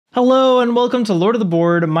Hello and welcome to Lord of the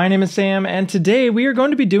Board. My name is Sam and today we are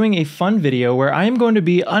going to be doing a fun video where I am going to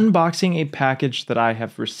be unboxing a package that I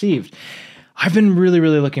have received. I've been really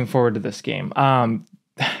looking forward to this game.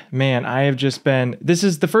 Man, I have just been... This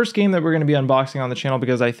is the first game that we're going to be unboxing on the channel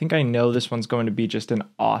because I think I know this one's going to be just an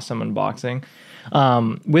awesome unboxing.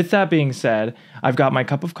 With that being said, I've got my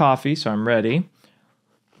cup of coffee, so I'm ready.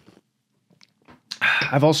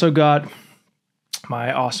 I've also got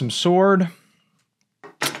my awesome sword.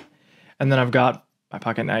 And then I've got my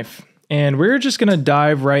pocket knife. And we're just going to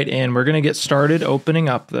dive right in. We're going to get started opening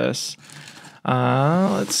up this.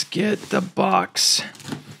 Let's get the box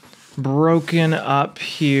broken up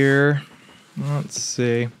here. Let's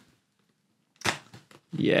see.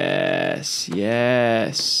 Yes.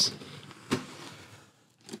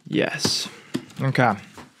 Okay.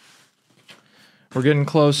 We're getting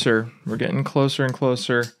closer. We're getting closer and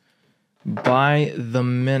closer by the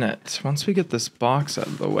minute. Once we get this box out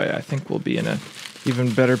of the way, I think we'll be in an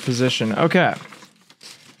even better position. Okay.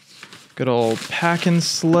 Good old pack and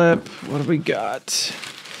slip. What do we got?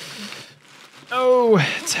 Oh,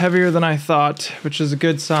 it's heavier than I thought, which is a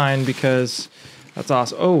good sign because that's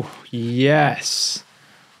awesome. Oh, yes.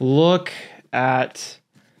 Look at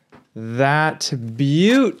that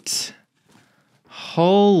beaut.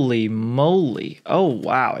 Holy moly. Oh,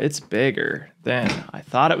 wow. It's bigger than I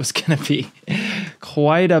thought it was going to be.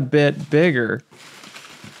 Quite a bit bigger.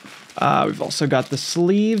 We've also got the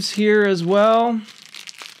sleeves here as well,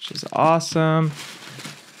 which is awesome.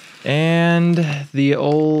 And the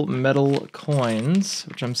old metal coins,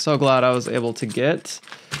 which I'm so glad I was able to get.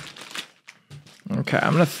 Okay,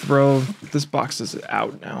 I'm going to throw this box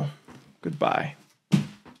out now. Goodbye.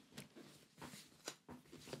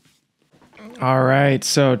 All right,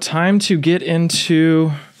 so time to get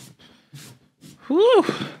into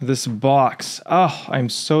this box. Oh, I'm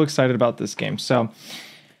so excited about this game. So,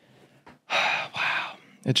 wow,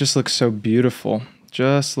 it just looks so beautiful.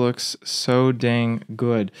 Just looks so dang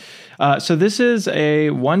good. So this is a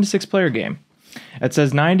 1 to 6 player game. It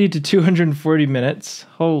says 90 to 240 minutes.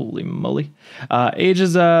 Holy moly. Age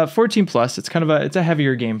is 14 plus. It's kind of it's a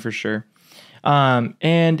heavier game for sure.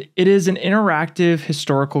 And it is an interactive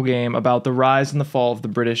historical game about the rise and the fall of the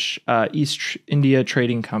British East India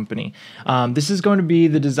Trading Company. This is going to be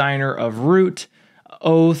the designer of Root,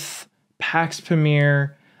 Oath, Pax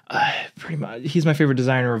Pamir. Pretty much, he's my favorite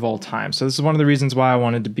designer of all time. So this is one of the reasons why I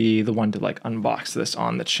wanted to be the one to like unbox this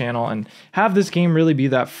on the channel and have this game really be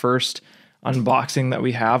that first unboxing that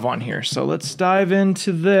we have on here. So let's dive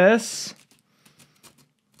into this.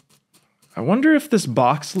 I wonder if this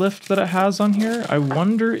box lift that it has on here, I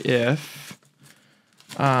wonder if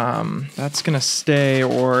that's going to stay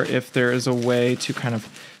or if there is a way to kind of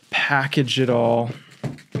package it all.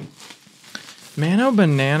 Mano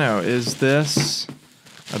Banano, is this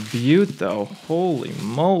a beaut though? Holy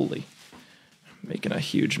moly. Making a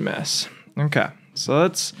huge mess. Okay, so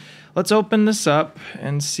let's open this up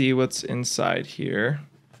and see what's inside here.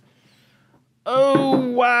 Oh,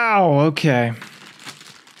 wow, okay.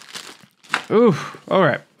 Ooh, all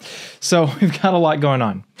right. So we've got a lot going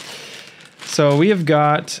on. So we have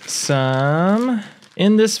got some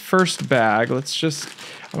in this first bag. I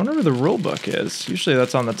wonder where the rule book is. Usually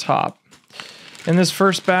that's on the top. In this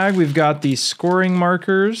first bag, we've got the scoring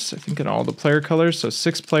markers, I think in all the player colors. So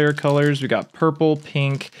 6 player colors. We got purple,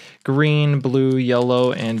 pink, green, blue,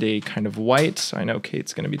 yellow, and a kind of white. So I know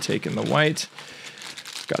Kate's going to be taking the white.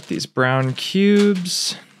 We've got these brown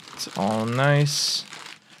cubes. It's all nice.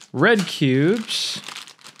 Red cubes,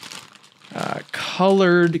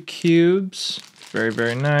 colored cubes,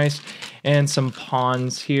 very nice, and some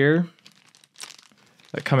pawns here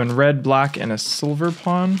that come in red, black, and a silver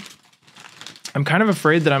pawn. I'm kind of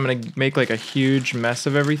afraid that I'm gonna make like a huge mess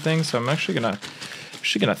of everything, so I'm actually gonna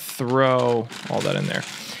throw all that in there.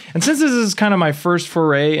 And since this is kind of my first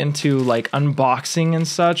foray into like unboxing and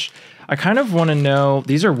such, I kind of want to know,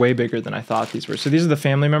 these are way bigger than I thought these were. So these are the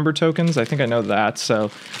family member tokens. I think I know that.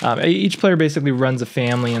 So each player basically runs a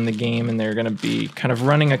family in the game and they're going to be kind of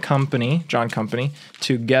running a company, John Company,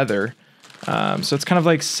 together. So it's kind of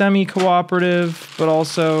like semi-cooperative, but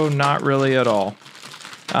also not really at all.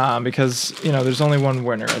 Because, you know, there's only one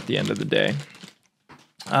winner at the end of the day.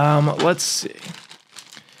 Let's see.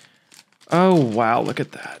 Oh, wow, look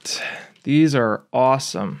at that. These are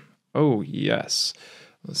awesome. Oh, yes.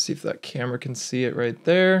 Let's see if that camera can see it right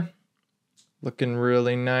there. Looking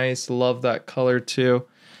really nice. Love that color too.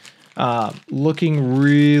 Looking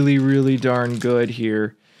really darn good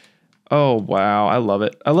here. Oh, wow. I love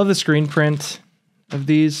it. I love the screen print of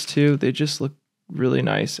these too. They just look really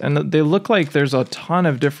nice. And they look like there's a ton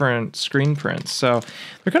of different screen prints. So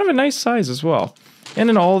they're kind of a nice size as well. and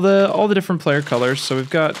in all the different player colors. So we've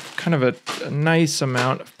got kind of a nice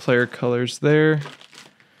amount of player colors there.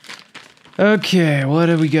 Okay, what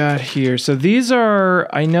do we got here? So these are,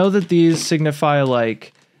 I know that these signify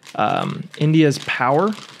like India's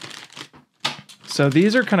power. So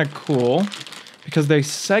these are kind of cool because they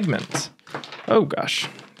segment. Oh gosh.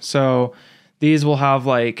 So these will have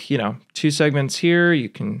like, you know, 2 segments here. You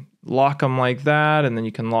can lock them like that, and then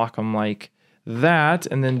you can lock them like that.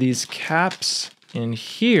 And then these caps in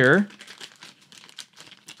here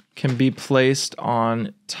can be placed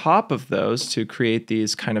on top of those to create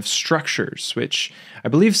these kind of structures, which I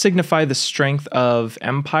believe signify the strength of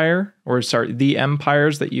empire, or sorry, the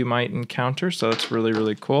empires that you might encounter. So that's really,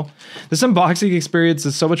 really cool. This unboxing experience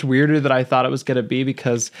is so much weirder than I thought it was going to be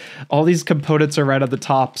because all these components are right at the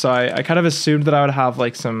top. So I kind of assumed that I would have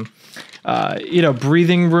like some, you know,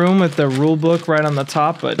 breathing room with the rule book right on the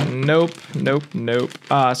top, but nope, nope, nope.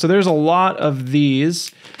 So there's a lot of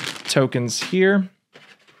these tokens here.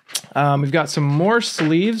 We've got some more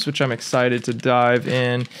sleeves, which I'm excited to dive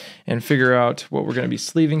in and figure out what we're going to be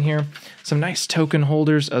sleeving here. Some nice token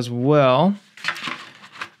holders as well.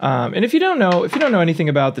 And if you don't know anything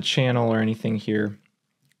about the channel or anything here,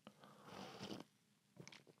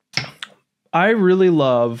 I really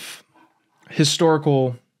love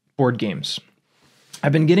historical board games.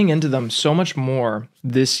 I've been getting into them so much more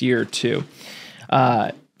this year too.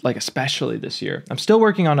 Like especially this year. I'm still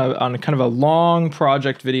working on a kind of a long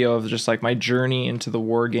project video of just like my journey into the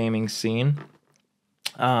wargaming scene.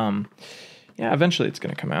 Yeah, eventually it's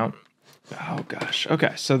gonna come out. Oh gosh.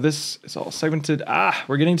 Okay, so this is all segmented.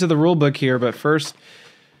 We're getting to the rule book here, but first,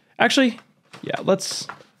 actually, yeah, let's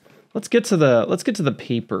get to the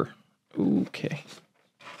paper. Okay.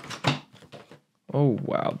 Oh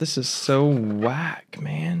wow, this is so whack,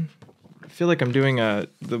 man. I feel like I'm doing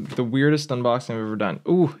the weirdest unboxing I've ever done.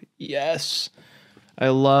 Ooh, yes. I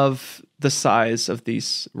love the size of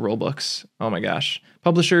these rule books. Oh my gosh.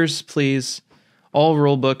 Publishers, please. All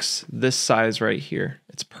rule books this size right here.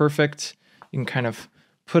 It's perfect. You can kind of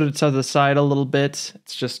put it to the side a little bit.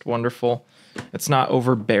 It's just wonderful. It's not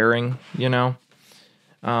overbearing, you know.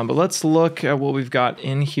 But let's look at what we've got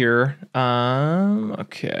in here.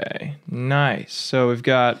 Okay, nice. So we've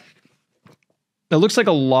got, it looks like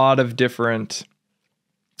a lot of different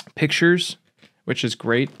pictures, which is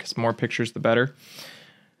great because more pictures, the better.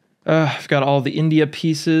 I've got all the India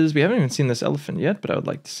pieces. We haven't even seen this elephant yet, but I would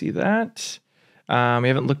like to see that. We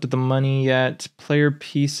haven't looked at the money yet. Player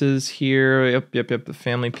pieces here. Yep, the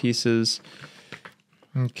family pieces.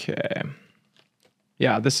 Okay.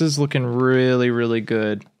 Yeah, this is looking really, really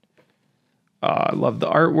good. I love the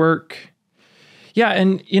artwork. Yeah,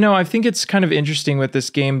 and you know, I think it's kind of interesting with this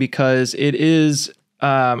game because it is,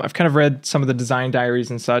 I've kind of read some of the design diaries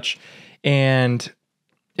and such, and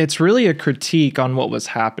it's really a critique on what was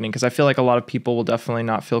happening because I feel like a lot of people will definitely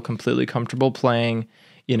not feel completely comfortable playing,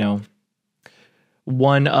 you know,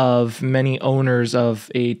 one of many owners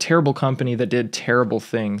of a terrible company that did terrible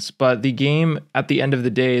things. But the game at the end of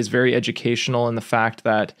the day is very educational in the fact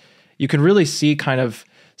that you can really see kind of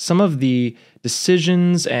some of the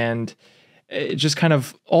decisions and just kind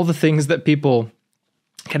of all the things that people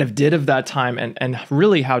kind of did of that time and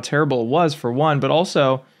really how terrible it was for one, but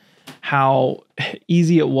also how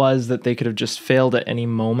easy it was that they could have just failed at any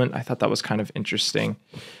moment. I thought that was kind of interesting.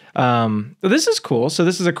 This is cool. So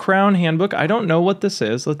this is a Crown handbook. I don't know what this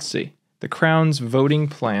is. Let's see. The Crown's voting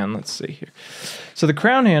plan. Let's see here. So the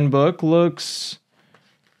Crown handbook looks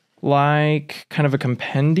like kind of a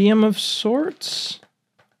compendium of sorts.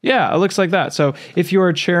 Yeah, it looks like that. So if you're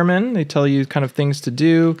a chairman, they tell you kind of things to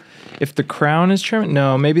do. If the Crown is chairman,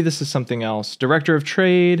 no, maybe this is something else. Director of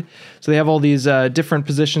Trade. So they have all these different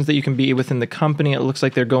positions that you can be within the company. It looks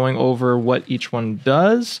like they're going over what each one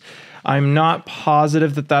does. I'm not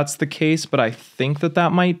positive that that's the case, but I think that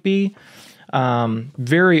that might be.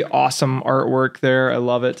 Very awesome artwork there. I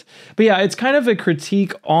love it. But yeah, it's kind of a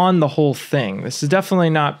critique on the whole thing. This is definitely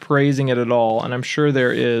not praising it at all. And I'm sure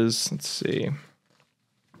there is, let's see.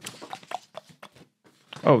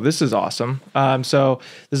 Oh, this is awesome. So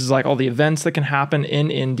this is like all the events that can happen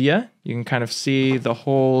in India. You can kind of see the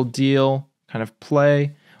whole deal kind of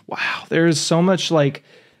play. Wow, there is so much like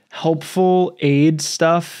helpful aid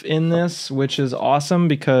stuff in this, which is awesome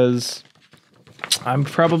because I'm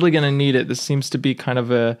probably going to need it. This seems to be kind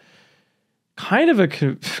of a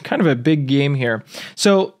big game here.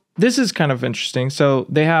 So this is kind of interesting. So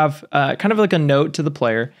they have kind of like a note to the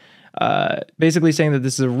player, basically saying that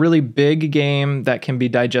this is a really big game that can be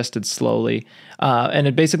digested slowly. And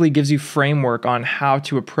it basically gives you framework on how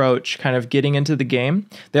to approach kind of getting into the game.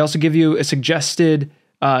 They also give you a suggested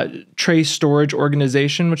tray storage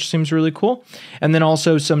organization, which seems really cool. And then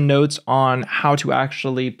also some notes on how to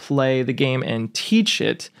actually play the game and teach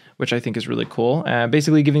it, which I think is really cool.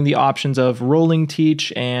 Basically giving the options of rolling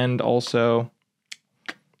teach and also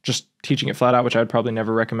just teaching it flat out, which I'd probably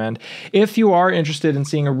never recommend. If you are interested in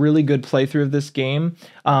seeing a really good playthrough of this game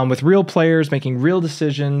with real players making real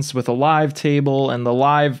decisions with a live table and the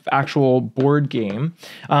live actual board game,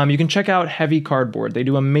 you can check out Heavy Cardboard. They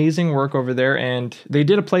do amazing work over there, and they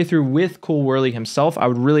did a playthrough with Cole Wehrle himself. I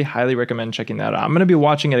would really highly recommend checking that out. I'm going to be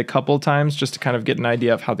watching it a couple of times just to kind of get an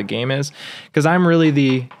idea of how the game is, because I'm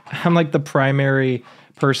like the primary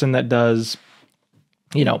person that does,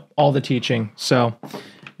 all the teaching. So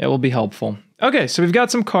it will be helpful. Okay, so we've got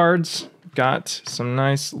some cards. Got some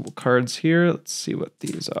nice little cards here. Let's see what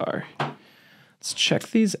these are. Let's check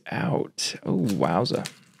these out. Oh, wowza.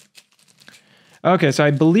 Okay, so I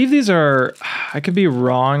believe these are, I could be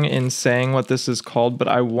wrong in saying what this is called, but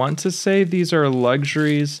I want to say these are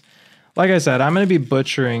luxuries. Like I said, I'm going to be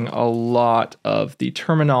butchering a lot of the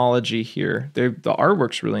terminology here. The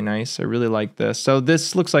artwork's really nice. I really like this. So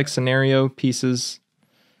this looks like scenario pieces.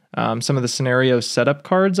 Some of the scenario setup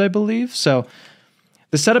cards, I believe. So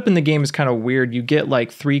the setup in the game is kind of weird. You get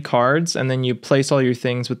like 3 cards, and then you place all your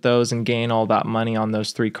things with those and gain all that money on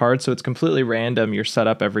those 3 cards. So it's completely random, your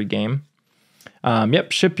setup every game.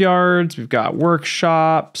 Yep, shipyards. We've got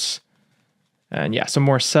workshops. And yeah, some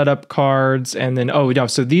more setup cards. And then,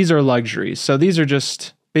 so these are luxuries. So these are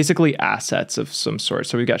just basically assets of some sort.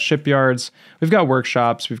 So we've got shipyards, we've got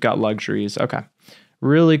workshops, we've got luxuries. Okay.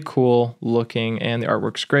 Really cool looking, and the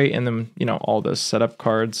artwork's great. And then, all those setup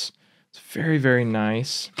cards. It's very, very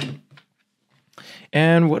nice.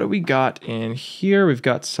 And what do we got in here? We've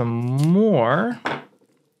got some more.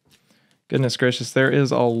 Goodness gracious, there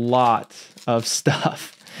is a lot of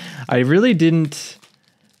stuff. I really didn't.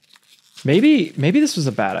 Maybe this was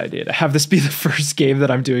a bad idea to have this be the first game that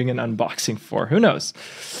I'm doing an unboxing for. Who knows?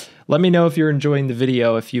 Let me know if you're enjoying the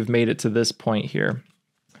video, if you've made it to this point here.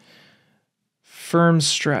 Firm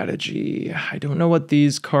strategy. I don't know what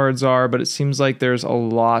these cards are, but it seems like there's a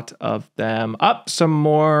lot of them. Some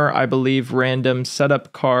more, I believe, random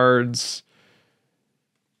setup cards.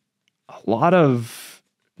 A lot of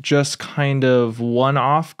just kind of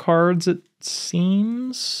one-off cards, it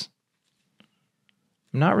seems.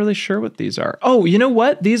 I'm not really sure what these are. Oh, you know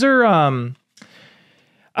what? These are,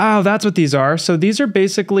 that's what these are. So these are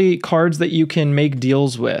basically cards that you can make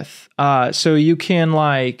deals with. So you can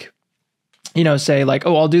say like,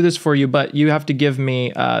 oh, I'll do this for you, but you have to give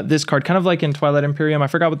me this card, kind of like in Twilight Imperium. I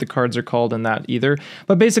forgot what the cards are called in that either.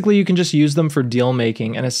 But basically you can just use them for deal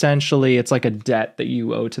making. And essentially it's like a debt that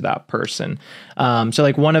you owe to that person. So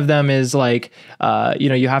like one of them is like,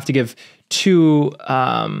 you have to give two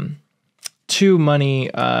money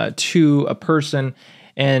to a person,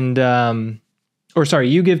 and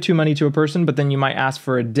you give 2 money to a person, but then you might ask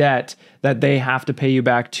for a debt that they have to pay you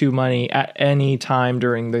back 2 money at any time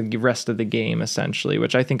during the rest of the game, essentially,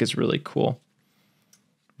 which I think is really cool.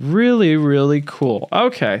 Really, really cool.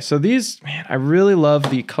 Okay, so these, man, I really love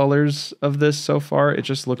the colors of this so far. It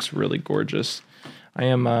just looks really gorgeous. I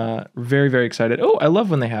am very, very excited. Oh, I love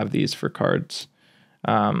when they have these for cards.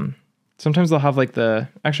 Sometimes they'll have like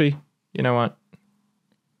actually, you know what?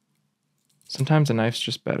 Sometimes a knife's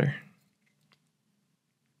just better.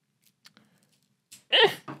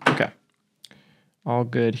 Okay. All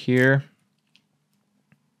good here.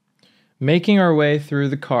 Making our way through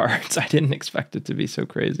the cards. I didn't expect it to be so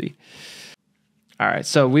crazy. All right,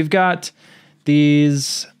 so we've got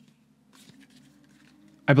these.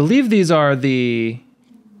 I believe these are I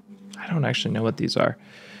don't actually know what these are.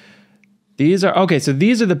 These are, okay, so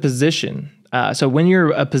these are the position. So when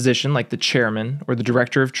you're a position like the chairman or the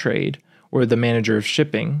director of trade or the manager of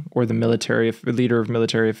shipping or the leader of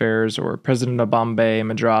military affairs or president of Bombay,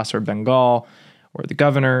 Madras, or Bengal, or the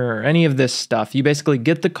governor, or any of this stuff, you basically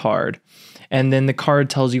get the card, and then the card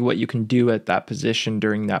tells you what you can do at that position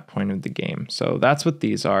during that point of the game. So that's what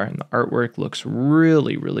these are, and the artwork looks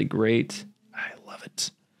really, really great. I love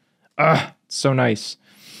it. So nice.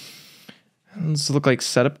 These look like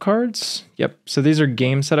setup cards. Yep. So these are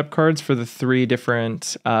game setup cards for the 3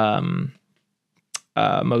 different modes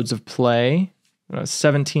of play.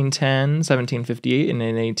 1710, 1758, and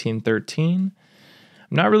then 1813.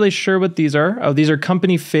 I'm not really sure what these are. Oh, these are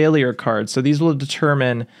company failure cards. So these will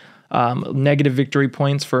determine negative victory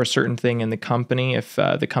points for a certain thing in the company if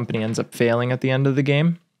the company ends up failing at the end of the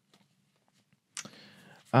game.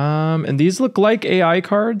 And these look like AI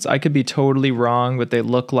cards. I could be totally wrong, but they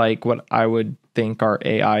look like what I would think are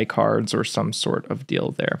AI cards or some sort of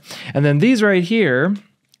deal there. And then these right here,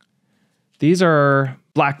 these are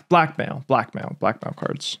blackmail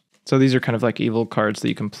cards. So these are kind of like evil cards that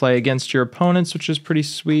you can play against your opponents, which is pretty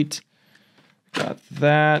sweet. Got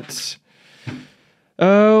that.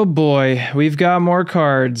 Oh boy, we've got more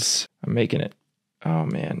cards. I'm making it. Oh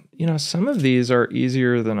man, you know, some of these are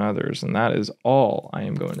easier than others, and that is all I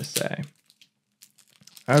am going to say.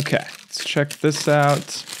 Okay, let's check this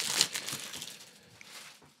out.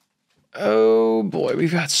 Oh boy,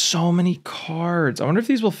 we've got so many cards. I wonder if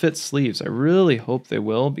these will fit sleeves. I really hope they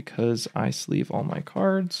will because I sleeve all my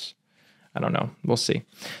cards. I don't know. We'll see.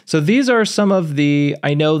 So these are some of the,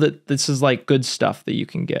 I know that this is like good stuff that you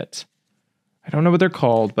can get. I don't know what they're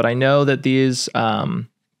called, but I know that these,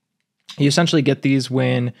 you essentially get these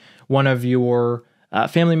when one of your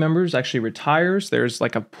family members actually retires. There's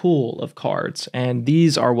like a pool of cards, and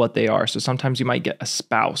these are what they are. So sometimes you might get a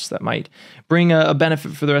spouse that might bring a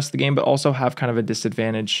benefit for the rest of the game, but also have kind of a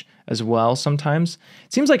disadvantage as well sometimes.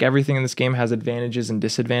 It seems like everything in this game has advantages and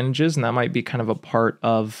disadvantages, and that might be kind of a part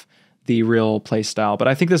of the real play style. But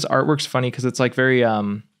I think this artwork's funny because it's like very...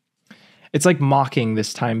 it's like mocking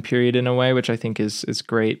this time period in a way, which I think is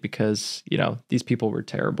great because, you know, these people were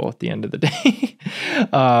terrible at the end of the day.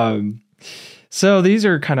 So these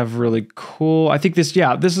are kind of really cool. I think this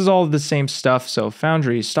is all the same stuff. So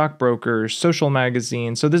Foundry, stockbrokers, social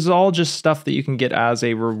magazine. So this is all just stuff that you can get as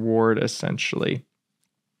a reward, essentially,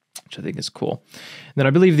 which I think is cool. And then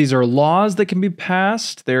I believe these are laws that can be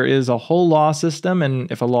passed. There is a whole law system, and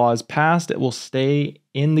if a law is passed, it will stay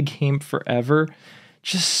in the game forever.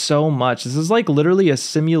 Just so much. This is like literally a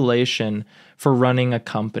simulation for running a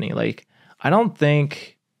company. Like, I don't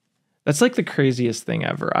think that's like the craziest thing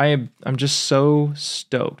ever. I'm just so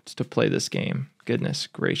stoked to play this game. Goodness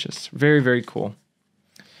gracious. Very, very cool.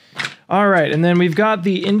 All right. And then we've got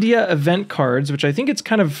the India event cards, which I think it's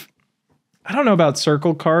kind of, I don't know about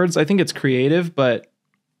circle cards. I think it's creative, but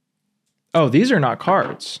oh, these are not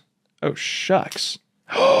cards. Oh, shucks.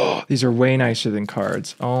 Oh, these are way nicer than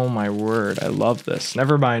cards. Oh my word, I love this.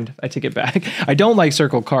 Never mind, I take it back. I don't like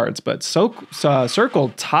circle cards, but circle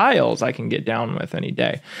tiles I can get down with any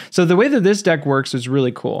day. So the way that this deck works is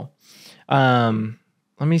really cool. Let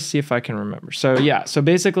me see if I can remember. So yeah, so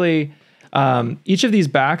basically each of these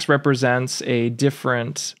backs represents a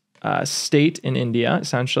different state in India,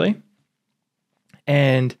 essentially.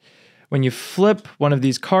 And when you flip one of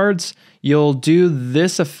these cards, you'll do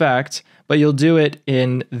this effect, but you'll do it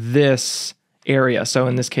in this area. So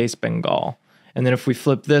in this case, Bengal. And then if we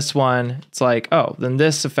flip this one, it's like, oh, then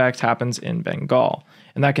this effect happens in Bengal.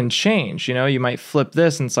 And that can change, you know, you might flip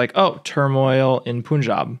this and it's like, oh, turmoil in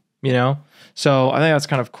Punjab, you know? So I think that's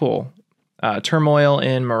kind of cool. Turmoil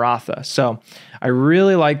in Maratha. So I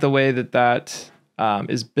really like the way that that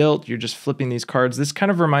is built. You're just flipping these cards. This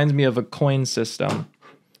kind of reminds me of a coin system.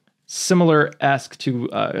 Similar-esque to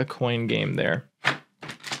a coin game there.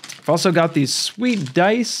 I've also got these sweet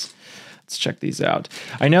dice. Let's check these out.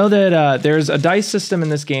 I know that there's a dice system in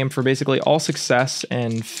this game for basically all success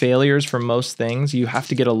and failures for most things. You have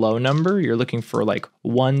to get a low number. You're looking for like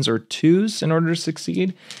 1s or 2s in order to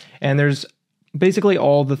succeed. And there's basically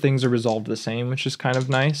all the things are resolved the same, which is kind of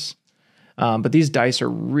nice. But these dice are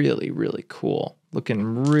really, really cool.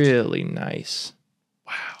 Looking really nice.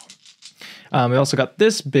 Wow. We also got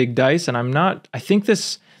this big dice, and I think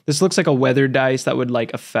this looks like a weather dice that would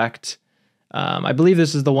like affect, I believe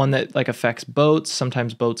this is the one that like affects boats.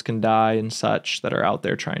 Sometimes boats can die and such that are out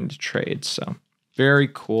there trying to trade. So very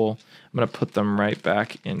cool. I'm going to put them right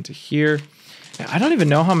back into here. I don't even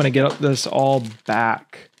know how I'm going to get this all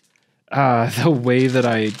back the way that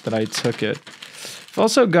I took it. I've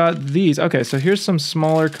also got these. Okay, so here's some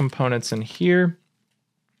smaller components in here.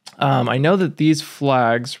 I know that these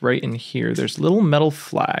flags right in here, there's little metal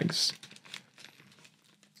flags.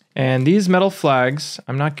 And these metal flags,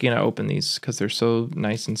 I'm not going to open these because they're so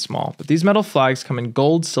nice and small, but these metal flags come in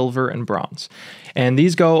gold, silver, and bronze. And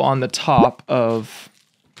these go on the top of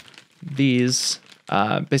these,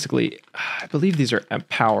 basically, I believe these are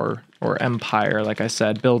power or empire, like I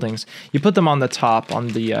said, buildings. You put them on the top on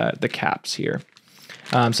the caps here.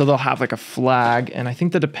 So they'll have like a flag, and I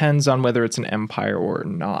think that depends on whether it's an empire or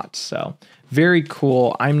not. So very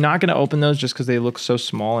cool. I'm not going to open those just because they look so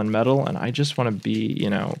small and metal, and I just want to be, you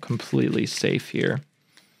know, completely safe here.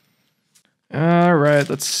 All right,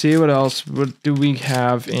 let's see what else. What do we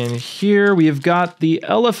have in here? We've got the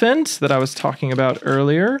elephant that I was talking about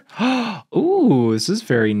earlier. Ooh, this is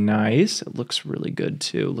very nice. It looks really good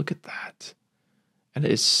too. Look at that. That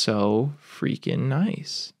is so freaking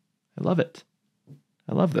nice. I love it.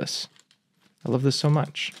 I love this. I love this so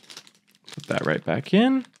much. Put that right back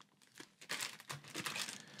in.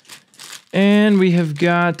 And we have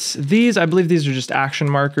got these. I believe these are just action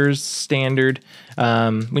markers, standard.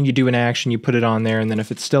 When you do an action, you put it on there, and then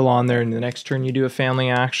if it's still on there and the next turn you do a family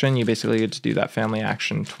action, you basically get to do that family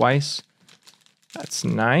action twice. That's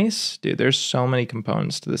nice. Dude, there's so many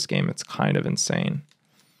components to this game. It's kind of insane.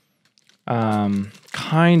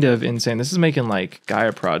 Kind of insane. This is making like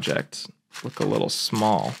Gaia Project look a little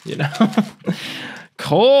small, you know?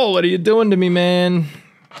 Cole, what are you doing to me, man?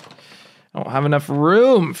 I don't have enough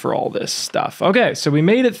room for all this stuff. Okay, so we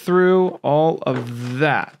made it through all of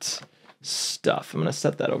that stuff. I'm going to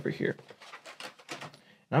set that over here. And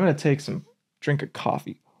I'm going to take some drink of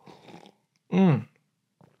coffee. That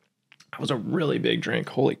was a really big drink.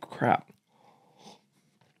 Holy crap.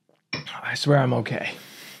 I swear I'm okay.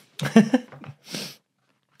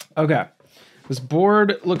 Okay. This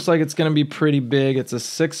board looks like it's going to be pretty big. It's a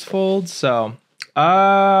 6-fold, so...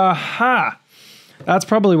 Aha! That's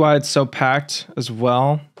probably why it's so packed as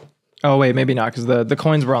well. Oh, wait, maybe not, because the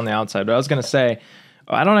coins were on the outside. But I was going to say,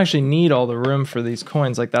 I don't actually need all the room for these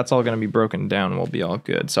coins. Like, that's all going to be broken down and we'll be all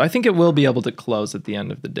good. So I think it will be able to close at the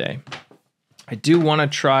end of the day. I do want to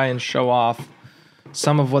try and show off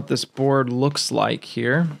some of what this board looks like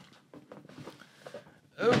here.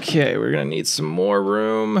 Okay, we're going to need some more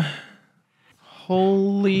room.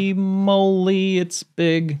 Holy moly, it's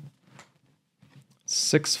big.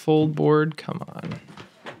 6-fold board, come on.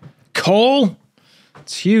 Cole!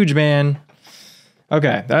 It's huge, man.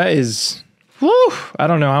 Okay, that is... Woo! I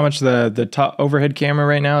don't know how much the top overhead camera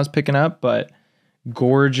right now is picking up, but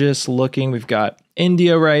gorgeous looking. We've got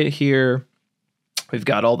India right here. We've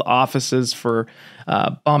got all the offices for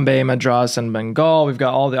Bombay, Madras, and Bengal. We've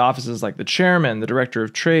got all the offices like the chairman, the director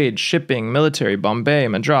of trade, shipping, military, Bombay,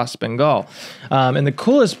 Madras, Bengal. And the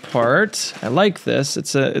coolest part, I like this.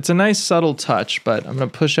 It's a nice subtle touch, but I'm going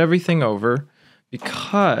to push everything over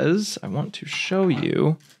because I want to show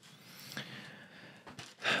you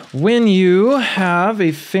when you have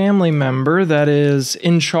a family member that is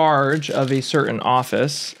in charge of a certain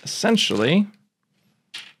office, essentially,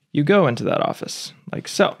 you go into that office like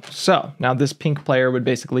so. So now this pink player would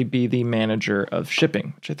basically be the manager of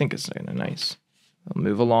shipping, which I think is kind of nice. I'll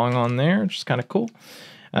move along on there, which is kind of cool.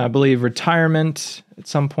 I believe retirement, at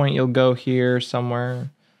some point you'll go here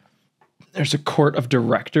somewhere. There's a court of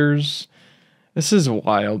directors. This is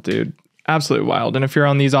wild, dude. Absolutely wild. And if you're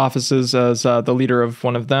on these offices as the leader of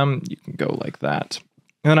one of them, you can go like that.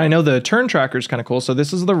 And then I know the turn tracker is kind of cool. So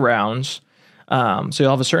this is the rounds. So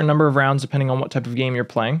you'll have a certain number of rounds depending on what type of game you're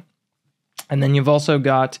playing. And then you've also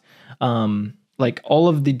got like all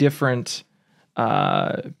of the different,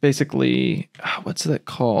 basically, what's that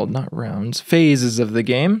called? Not rounds, phases of the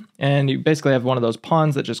game. And you basically have one of those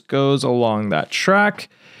pawns that just goes along that track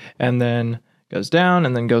and then goes down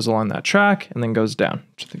and then goes along that track and then goes down,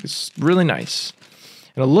 which I think is really nice.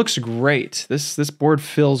 And it looks great. This board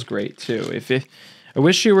feels great too. I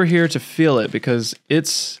wish you were here to feel it because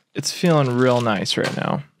it's feeling real nice right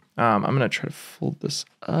now. I'm going to try to fold this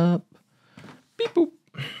up. Beep boop.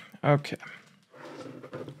 Okay.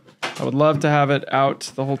 I would love to have it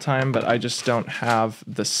out the whole time, but I just don't have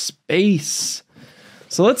the space.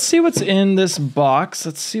 So let's see what's in this box.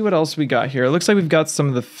 Let's see what else we got here. It looks like we've got some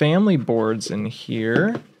of the family boards in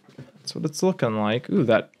here. That's what it's looking like. Ooh,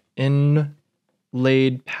 that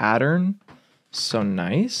inlaid pattern. So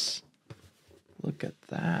nice. Look at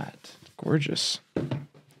that. Gorgeous.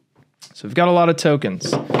 So we've got a lot of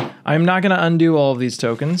tokens. I'm not going to undo all of these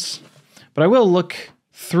tokens, but I will look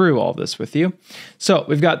through all this with you. So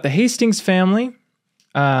we've got the Hastings family.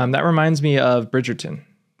 That reminds me of Bridgerton.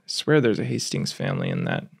 I swear there's a Hastings family in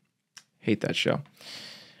that. Hate that show.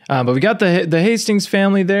 But we got the Hastings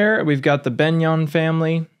family there. We've got the Benyon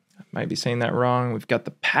family. Might be saying that wrong. We've got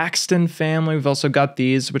the Paxton family. We've also got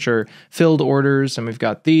these, which are filled orders. And we've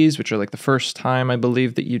got these, which are like the first time, I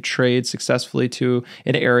believe, that you trade successfully to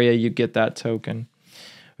an area, you get that token.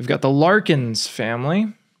 We've got the Larkins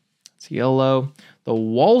family. It's yellow. The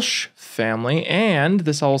Walsh family. And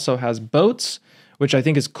this also has boats, which I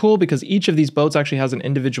think is cool because each of these boats actually has an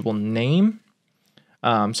individual name.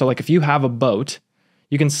 So like if you have a boat,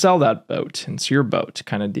 you can sell that boat. It's your boat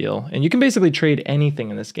kind of deal. And you can basically trade anything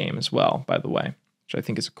in this game as well, by the way, which I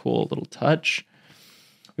think is a cool little touch.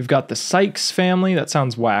 We've got the Sykes family. That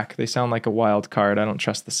sounds whack. They sound like a wild card. I don't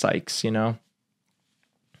trust the Sykes, you know?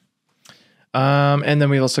 And then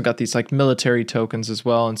we've also got these like military tokens as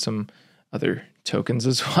well and some other tokens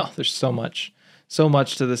as well. There's so much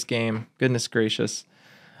to this game. Goodness gracious.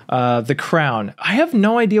 The Crown. I have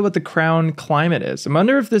no idea what the Crown climate is. I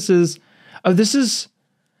wonder if this is... Oh, this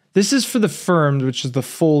is for the Firmed, which is the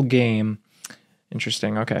full game.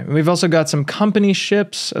 Interesting. Okay. We've also got some company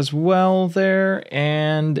ships as well there.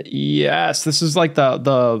 And yes, this is like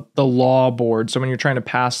the law board. So when you're trying to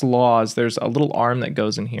pass laws, there's a little arm that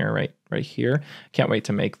goes in here, right here. Can't wait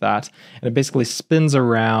to make that. And it basically spins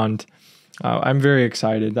around. I'm very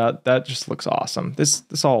excited. That just looks awesome.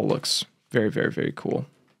 This all looks very, very, very cool.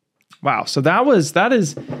 Wow. So that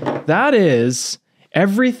is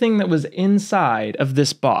everything that was inside of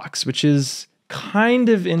this box, which is kind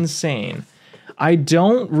of insane. I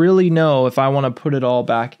don't really know if I want to put it all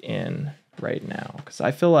back in right now because I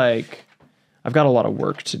feel like I've got a lot of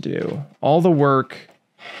work to do. All the work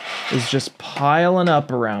is just piling up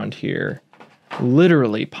around here,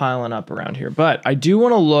 literally piling up around here. But I do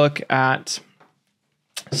want to look at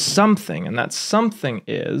something, and that something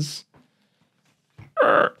is...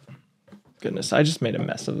 Goodness, I just made a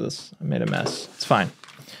mess of this. I made a mess. It's fine.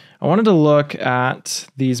 I wanted to look at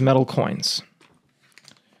these metal coins.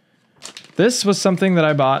 This was something that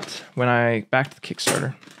I bought when I backed the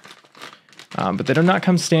Kickstarter. But they do not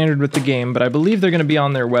come standard with the game, but I believe they're going to be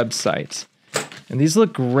on their website. And these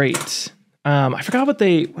look great. I forgot what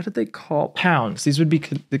did they call? Pounds. These would be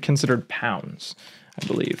considered pounds, I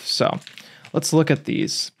believe. So let's look at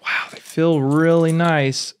these. Wow, they feel really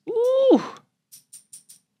nice. Ooh.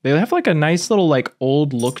 They have like a nice little like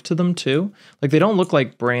old look to them too. Like they don't look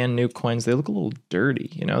like brand new coins. They look a little dirty,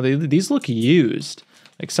 you know? These look used.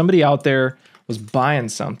 Like somebody out there was buying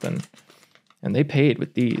something and they paid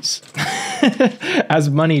with these. As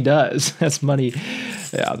money does. That's money.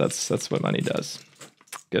 Yeah, that's what money does.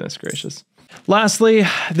 Goodness gracious. Lastly,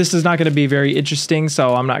 this is not going to be very interesting,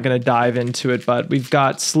 so I'm not going to dive into it, but we've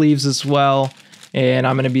got sleeves as well, and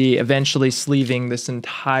I'm going to be eventually sleeving this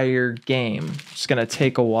entire game. It's going to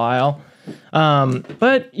take a while.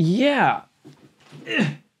 But yeah,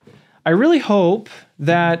 I really hope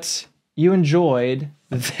that you enjoyed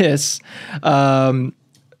this.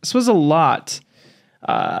 This was a lot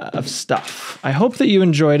of stuff. I hope that you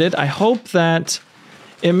enjoyed it. I hope that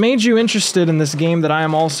it made you interested in this game that I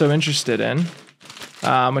am also interested in,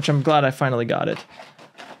 which I'm glad I finally got it.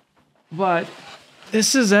 But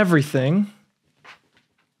this is everything.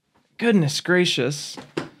 Goodness gracious.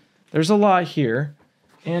 There's a lot here.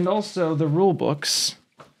 And also the rule books.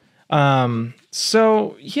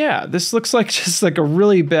 So yeah, this looks like just like a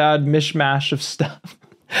really bad mishmash of stuff.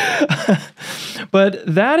 But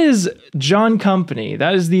that is John Company.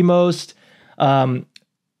 That is the most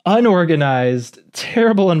unorganized,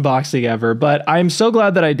 terrible unboxing ever. But I'm so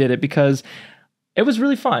glad that I did it because it was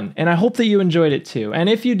really fun. And I hope that you enjoyed it too. And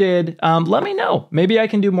if you did, let me know. Maybe I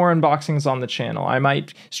can do more unboxings on the channel. I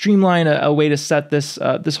might streamline a way to set this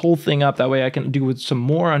this whole thing up. That way I can do with some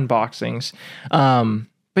more unboxings.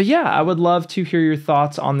 But yeah, I would love to hear your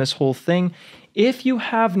thoughts on this whole thing. If you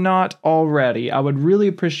have not already, I would really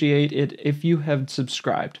appreciate it if you have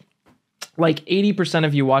subscribed. Like 80%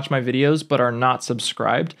 of you watch my videos but are not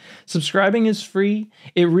subscribed. Subscribing is free.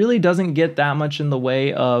 It really doesn't get that much in the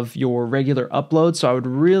way of your regular upload, so I would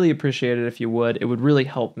really appreciate it if you would. It would really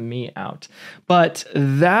help me out. But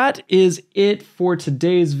that is it for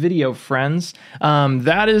today's video, friends.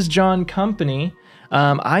 That is John Company.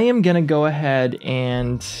 I am going to go ahead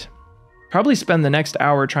and probably spend the next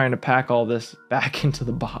hour trying to pack all this back into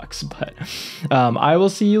the box, but I will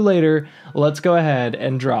see you later. Let's go ahead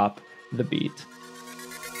and drop the beat.